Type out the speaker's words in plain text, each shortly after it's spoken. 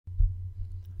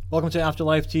Welcome to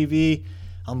Afterlife TV.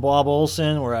 I'm Bob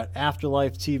Olson. We're at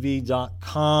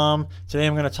afterlifetv.com. Today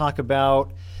I'm going to talk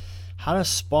about how to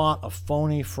spot a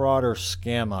phony, fraud, or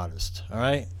scam artist. All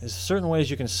right? There's certain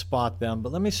ways you can spot them,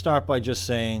 but let me start by just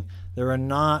saying there are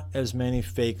not as many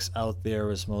fakes out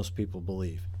there as most people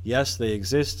believe. Yes, they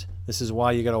exist. This is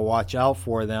why you got to watch out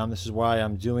for them. This is why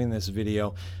I'm doing this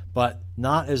video, but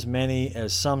not as many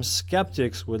as some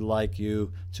skeptics would like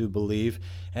you to believe.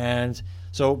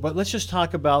 But let's just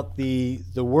talk about the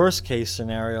worst case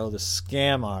scenario, the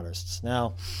scam artists.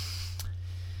 Now,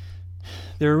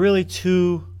 there are really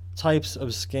two types of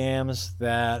scams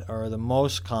that are the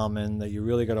most common that you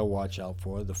really got to watch out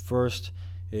for. The first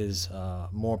is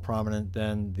more prominent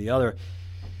than the other,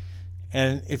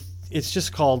 and it's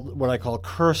just called what I call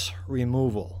curse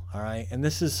removal. All right, and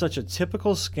this is such a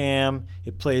typical scam.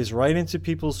 It plays right into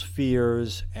people's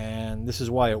fears, and this is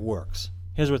why it works.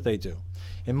 Here's what they do.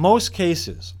 In most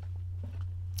cases,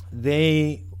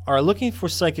 they are looking for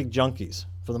psychic junkies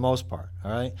for the most part,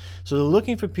 all right? So they're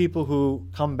looking for people who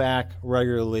come back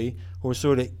regularly, who are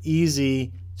sort of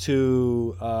easy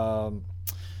to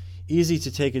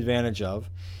take advantage of.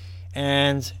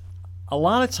 And a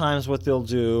lot of times what they'll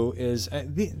do is,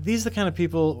 these are the kind of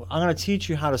people, I'm going to teach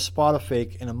you how to spot a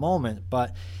fake in a moment,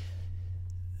 but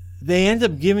they end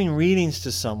up giving readings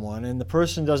to someone and the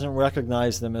person doesn't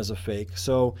recognize them as a fake.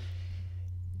 So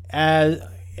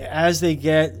as they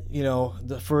get,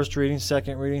 the first reading,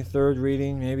 second reading, third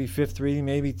reading, maybe fifth reading,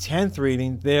 maybe 10th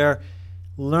reading, they're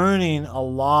learning a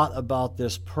lot about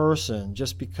this person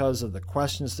just because of the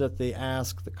questions that they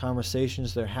ask, the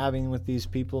conversations they're having with these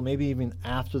people. Maybe even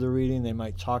after the reading, they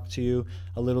might talk to you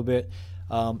a little bit.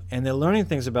 And they're learning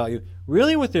things about you.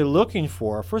 Really what they're looking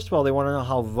for, first of all, they want to know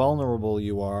how vulnerable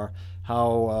you are,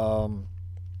 how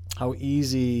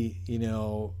easy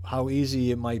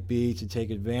it might be to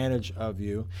take advantage of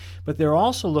you. But they're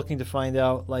also looking to find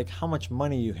out how much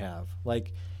money you have.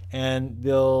 And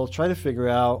they'll try to figure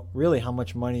out really how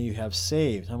much money you have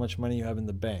saved, how much money you have in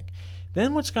the bank.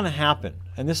 Then what's going to happen,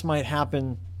 and this might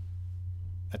happen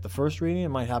at the first reading, it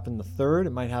might happen the third,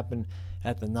 it might happen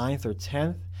at the 9th or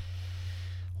 10th.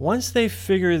 Once they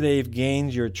figure they've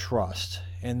gained your trust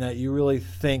and that you really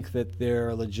think that they're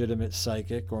a legitimate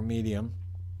psychic or medium,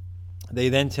 they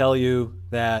then tell you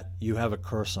that you have a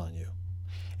curse on you.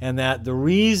 And that the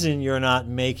reason you're not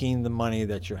making the money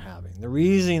that you're having, the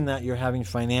reason that you're having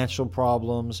financial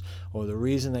problems, or the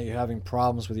reason that you're having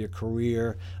problems with your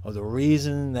career, or the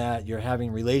reason that you're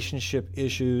having relationship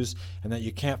issues and that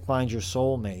you can't find your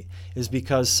soulmate is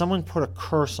because someone put a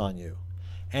curse on you.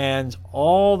 And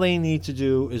all they need to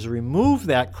do is remove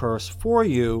that curse for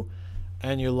you,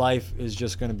 and your life is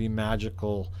just going to be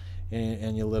magical,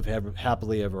 and you'll live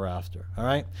happily ever after. All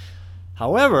right?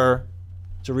 However,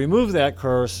 to remove that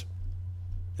curse,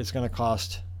 it's going to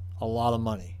cost a lot of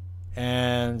money.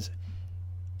 And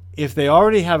if they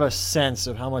already have a sense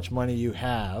of how much money you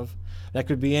have, that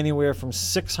could be anywhere from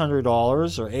 $600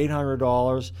 or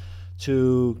 $800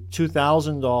 to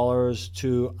 $2,000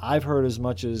 to, I've heard, as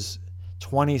much as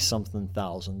 $20-something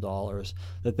thousand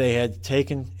that they had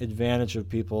taken advantage of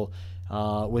people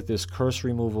with this curse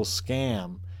removal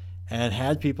scam, and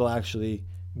had people actually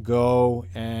go,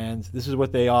 and this is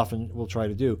what they often will try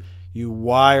to do. You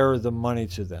wire the money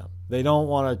to them. They don't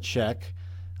want a check.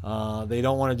 They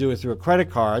don't want to do it through a credit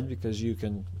card because you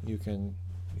can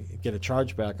get a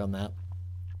chargeback on that.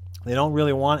 They don't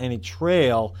really want any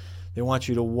trail. They want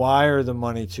you to wire the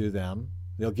money to them.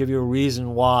 They'll give you a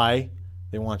reason why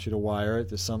they want you to wire it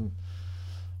to some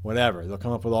whatever. They'll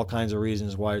come up with all kinds of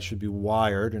reasons why it should be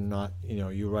wired and not,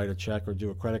 you write a check or do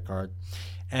a credit card.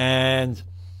 And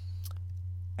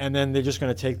then they're just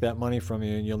going to take that money from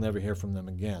you and you'll never hear from them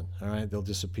again. All right? They'll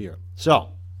disappear. So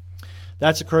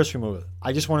that's a curse remover.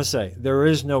 I just want to say there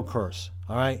is no curse.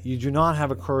 All right? You do not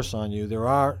have a curse on you. There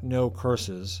are no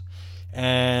curses.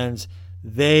 And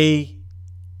they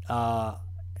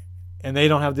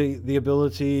don't have the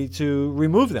ability to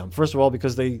remove them. First of all,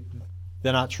 because they're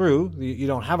not true. You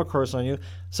don't have a curse on you.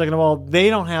 Second of all, they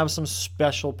don't have some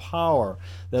special power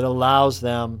that allows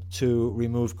them to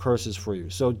remove curses for you.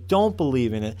 So don't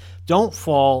believe in it. Don't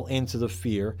fall into the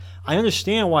fear. I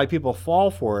understand why people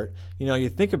fall for it. You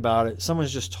think about it.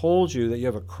 Someone's just told you that you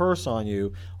have a curse on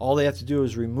you. All they have to do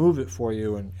is remove it for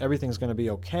you and everything's going to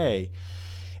be okay.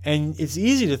 And it's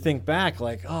easy to think back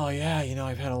oh, yeah,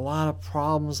 I've had a lot of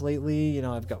problems lately.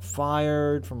 I've got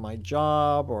fired from my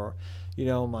job, or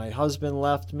my husband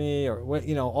left me, or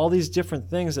all these different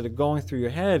things that are going through your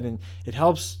head, and it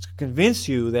helps to convince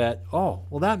you that, oh,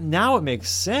 well, now it makes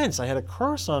sense. I had a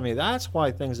curse on me. That's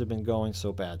why things have been going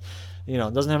so bad.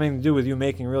 It doesn't have anything to do with you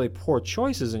making really poor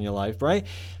choices in your life, right?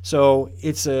 So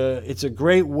it's a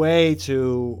great way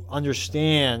to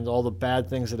understand all the bad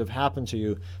things that have happened to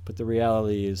you, but the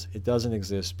reality is it doesn't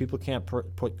exist. People can't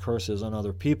put curses on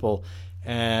other people,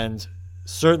 and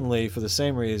certainly for the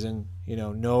same reason,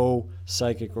 no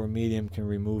psychic or medium can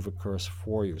remove a curse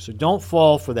for you. So don't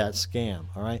fall for that scam,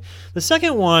 all right? The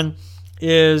second one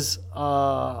is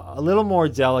a little more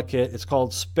delicate. It's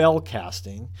called spell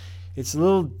casting. It's a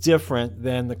little different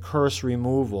than the curse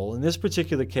removal. In this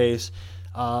particular case,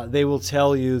 they will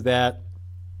tell you that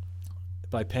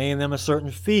by paying them a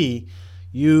certain fee,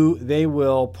 they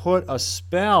will put a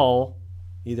spell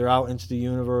either out into the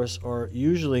universe or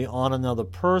usually on another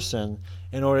person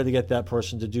in order to get that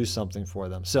person to do something for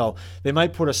them. So they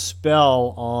might put a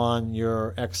spell on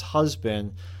your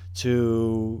ex-husband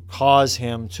to cause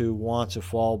him to want to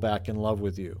fall back in love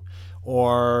with you.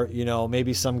 Or,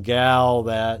 maybe some gal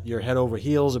that you're head over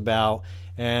heels about,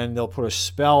 and they'll put a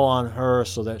spell on her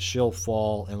so that she'll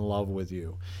fall in love with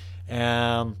you.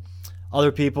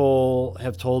 Other people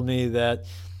have told me that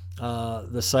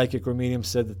the psychic or medium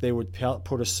said that they would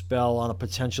put a spell on a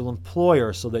potential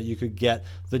employer so that you could get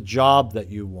the job that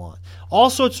you want.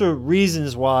 All sorts of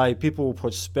reasons why people will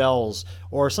put spells,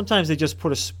 or sometimes they just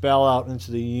put a spell out into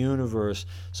the universe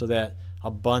so that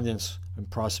abundance and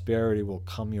prosperity will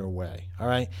come your way. All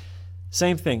right?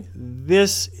 Same thing.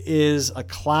 This is a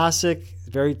classic,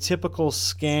 very typical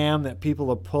scam that people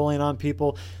are pulling on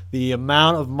people. The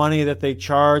amount of money that they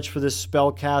charge for this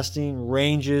spell casting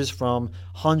ranges from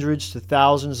hundreds to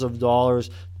thousands of dollars.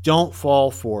 Don't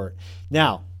fall for it.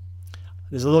 Now,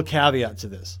 there's a little caveat to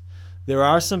this. There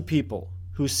are some people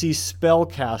who see spell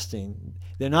casting.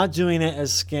 They're not doing it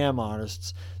as scam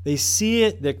artists. They see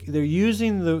it, they're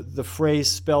using the phrase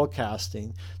spell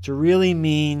casting to really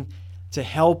mean to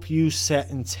help you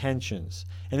set intentions.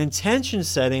 And intention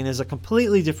setting is a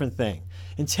completely different thing.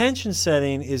 Intention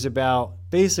setting is about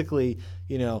basically,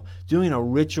 doing a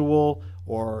ritual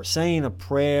or saying a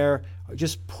prayer or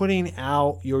just putting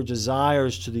out your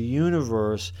desires to the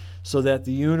universe so that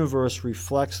the universe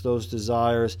reflects those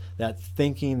desires, that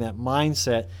thinking, that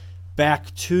mindset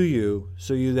back to you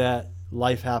so that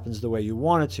life happens the way you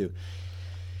want it to.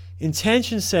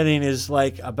 Intention setting is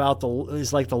like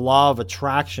the law of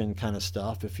attraction kind of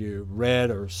stuff. If you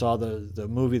read or saw the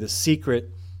movie The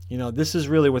Secret, this is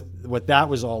really what that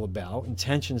was all about,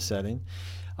 intention setting.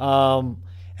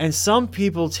 And some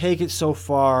people take it so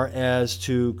far as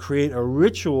to create a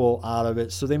ritual out of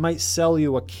it. So they might sell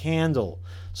you a candle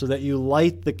so that you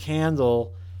light the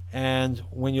candle, and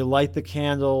when you light the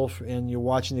candle and you're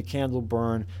watching the candle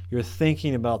burn, you're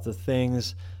thinking about the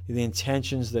things, the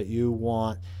intentions that you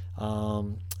want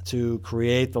to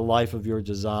create the life of your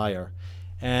desire.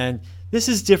 And this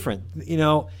is different.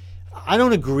 I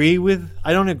don't agree with it.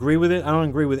 I don't agree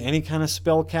with any kind of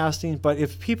spell casting. But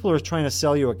if people are trying to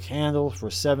sell you a candle for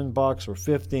 $7 or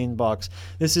 $15,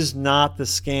 this is not the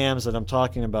scams that I'm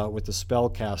talking about with the spell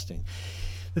casting.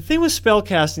 The thing with spell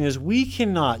casting is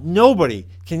nobody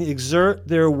can exert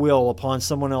their will upon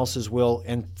someone else's will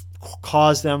and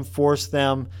cause them, force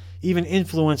them, even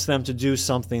influence them to do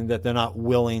something that they're not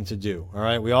willing to do. All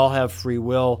right? We all have free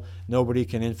will. Nobody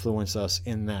can influence us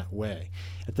in that way.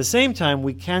 At the same time,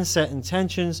 we can set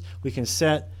intentions. We can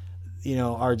set,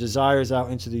 our desires out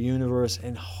into the universe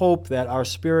and hope that our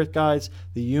spirit guides,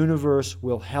 the universe,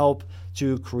 will help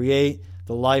to create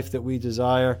the life that we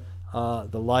desire,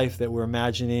 the life that we're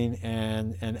imagining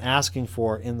and asking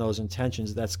for in those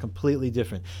intentions. That's completely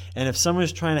different. And if someone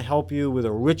is trying to help you with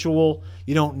a ritual,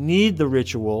 you don't need the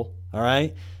ritual, all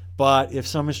right? But if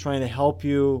someone's trying to help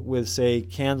you with, say,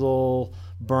 candle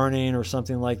burning or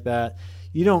something like that,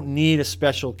 you don't need a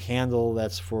special candle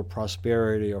that's for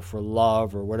prosperity or for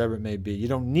love or whatever it may be. You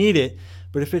don't need it,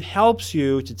 but if it helps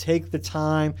you to take the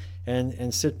time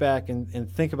and sit back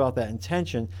and think about that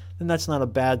intention, then that's not a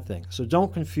bad thing. So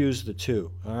don't confuse the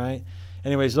two, all right?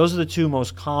 Anyways, those are the two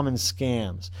most common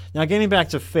scams. Now, getting back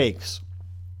to fakes.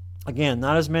 Again,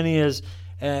 not as many as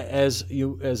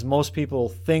most people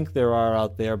think there are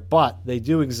out there, but they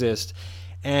do exist.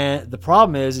 And the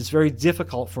problem is it's very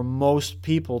difficult for most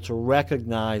people to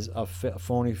recognize a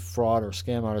phony fraud or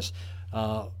scam artist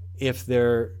if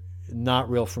they're not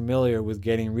real familiar with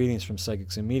getting readings from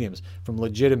psychics and mediums, from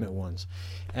legitimate ones.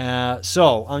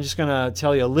 So I'm just going to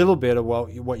tell you a little bit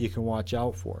about what you can watch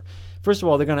out for. First of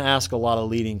all, they're going to ask a lot of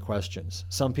leading questions.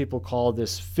 Some people call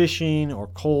this phishing or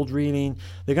cold reading.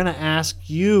 They're going to ask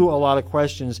you a lot of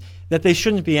questions that they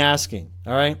shouldn't be asking,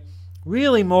 all right?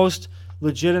 Really, most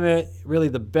legitimate, really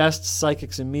the best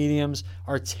psychics and mediums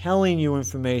are telling you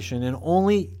information, and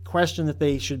only question that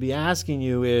they should be asking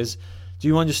you is, do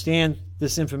you understand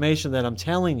this information that I'm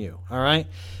telling you, all right?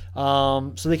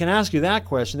 So they can ask you that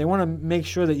question. They want to make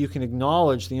sure that you can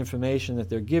acknowledge the information that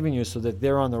they're giving you so that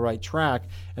they're on the right track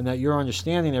and that you're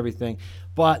understanding everything.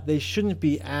 But they shouldn't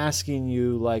be asking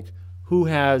you, like, who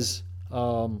has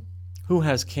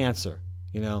cancer,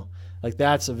 you know? Like,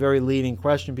 that's a very leading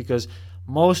question, because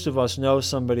most of us know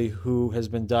somebody who has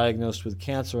been diagnosed with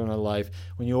cancer in our life.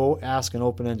 When you ask an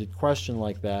open-ended question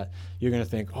like that, you're going to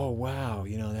think, oh, wow,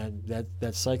 you know,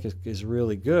 that psychic is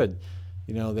really good.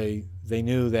 You know, they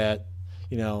knew that,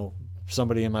 you know,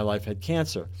 somebody in my life had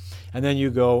cancer. And then you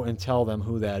go and tell them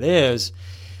who that is.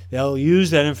 They'll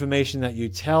use that information that you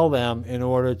tell them in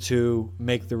order to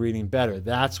make the reading better.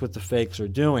 That's what the fakes are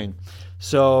doing.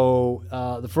 So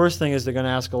the first thing is they're going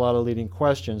to ask a lot of leading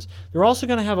questions. They're also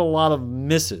going to have a lot of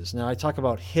misses. Now, I talk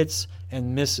about hits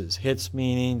and misses. Hits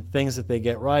meaning things that they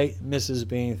get right, misses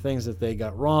being things that they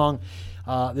got wrong.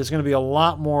 There's going to be a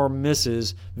lot more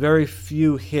misses, very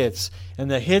few hits. And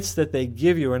the hits that they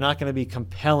give you are not going to be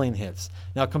compelling hits.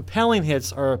 Now, compelling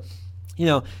hits are, you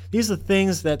know, these are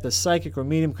things that the psychic or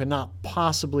medium could not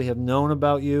possibly have known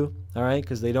about you, all right,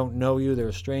 because they don't know you, they're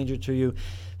a stranger to you.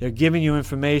 They're giving you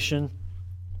information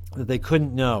that they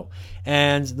couldn't know.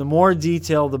 And the more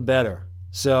detail, the better.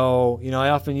 So, you know,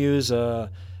 I often use an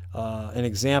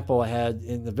example I had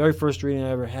in the very first reading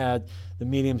I ever had. The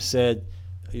medium said,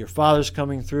 your father's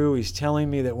coming through. He's telling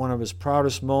me that one of his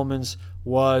proudest moments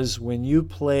was when you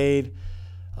played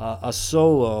a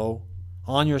solo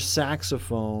on your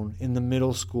saxophone in the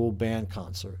middle school band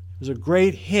concert. It was a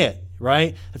great hit,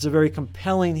 right? It's a very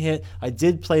compelling hit. I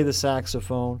did play the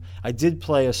saxophone. I did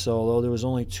play a solo. There was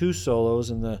only 2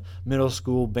 solos in the middle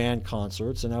school band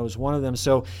concerts, and I was one of them.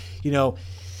 So, you know,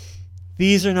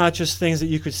 these are not just things that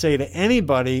you could say to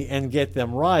anybody and get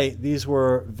them right. These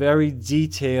were very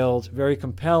detailed, very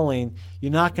compelling.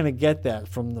 You're not going to get that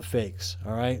from the fakes,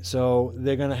 all right? So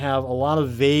they're going to have a lot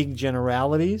of vague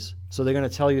generalities. So they're going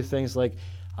to tell you things like,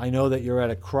 I know that you're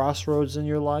at a crossroads in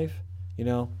your life. You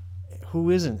know, who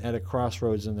isn't at a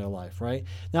crossroads in their life, right?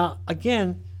 Now,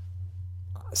 again,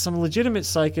 some legitimate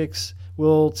psychics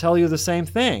will tell you the same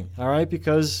thing, all right,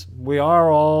 because we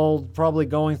are all probably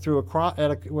going through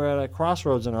we're at a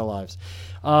crossroads in our lives.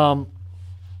 So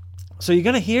you're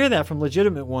going to hear that from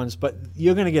legitimate ones, but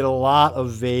you're going to get a lot of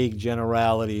vague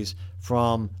generalities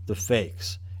from the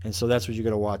fakes. And so that's what you're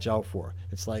going to watch out for.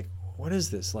 It's like, what is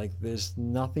this? Like, there's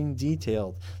nothing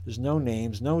detailed. There's no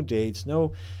names, no dates,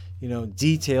 no, you know,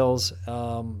 details,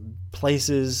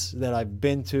 places that I've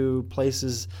been to,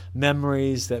 places,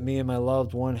 memories that me and my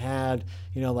loved one had.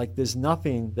 You know, like, there's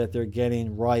nothing that they're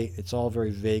getting right. It's all very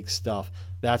vague stuff.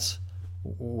 That's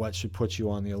what should put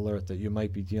you on the alert that you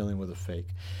might be dealing with a fake.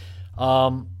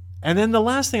 And then the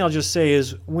last thing I'll just say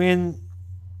is, when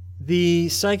the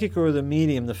psychic or the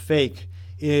medium, the fake,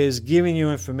 is giving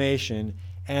you information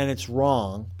and it's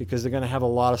wrong, because they're going to have a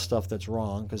lot of stuff that's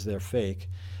wrong because they're fake,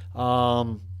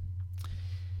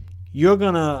 you're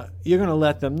gonna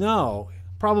let them know,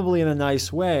 probably in a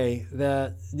nice way,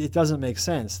 that it doesn't make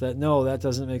sense, that no, that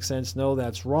doesn't make sense, no,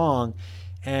 that's wrong.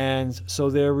 And so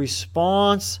their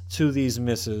response to these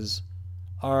misses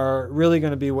are really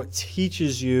going to be what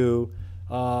teaches you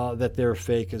that they're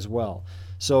fake as well.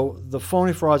 So the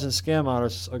phony, frauds, and scam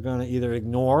artists are going to either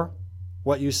ignore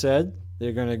what you said,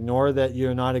 they're going to ignore that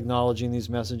you're not acknowledging these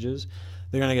messages,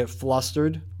 they're going to get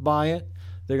flustered by it,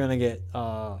 they're going to get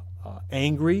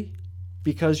angry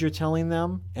because you're telling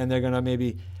them, and they're going to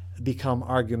maybe become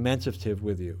argumentative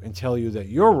with you and tell you that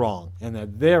you're wrong and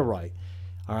that they're right.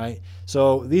 All right?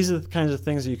 So these are the kinds of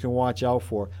things that you can watch out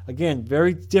for. Again,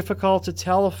 very difficult to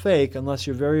tell a fake unless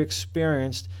you're very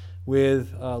experienced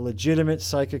with legitimate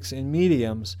psychics and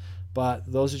mediums,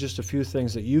 but those are just a few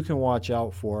things that you can watch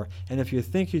out for. And if you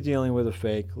think you're dealing with a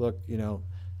fake, look, you know,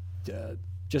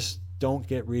 just don't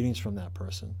get readings from that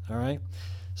person. All right?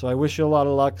 So I wish you a lot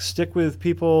of luck. Stick with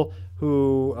people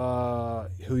who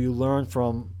you learn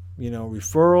from, you know,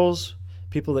 referrals,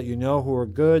 people that you know who are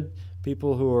good,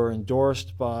 people who are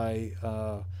endorsed by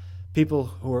people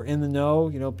who are in the know,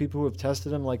 you know, people who have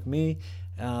tested them like me,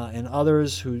 and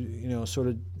others who, you know, sort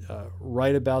of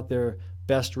write about their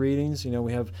best readings. You know,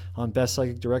 we have on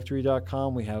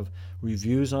bestpsychicdirectory.com, we have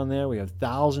reviews on there. We have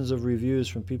thousands of reviews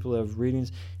from people who have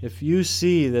readings. If you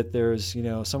see that there's, you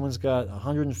know, someone's got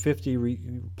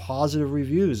 150 positive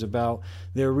reviews about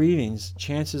their readings,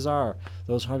 chances are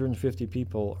those 150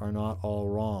 people are not all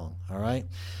wrong. All right?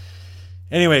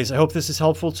 Anyways, I hope this is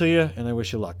helpful to you, and I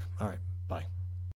wish you luck. All right.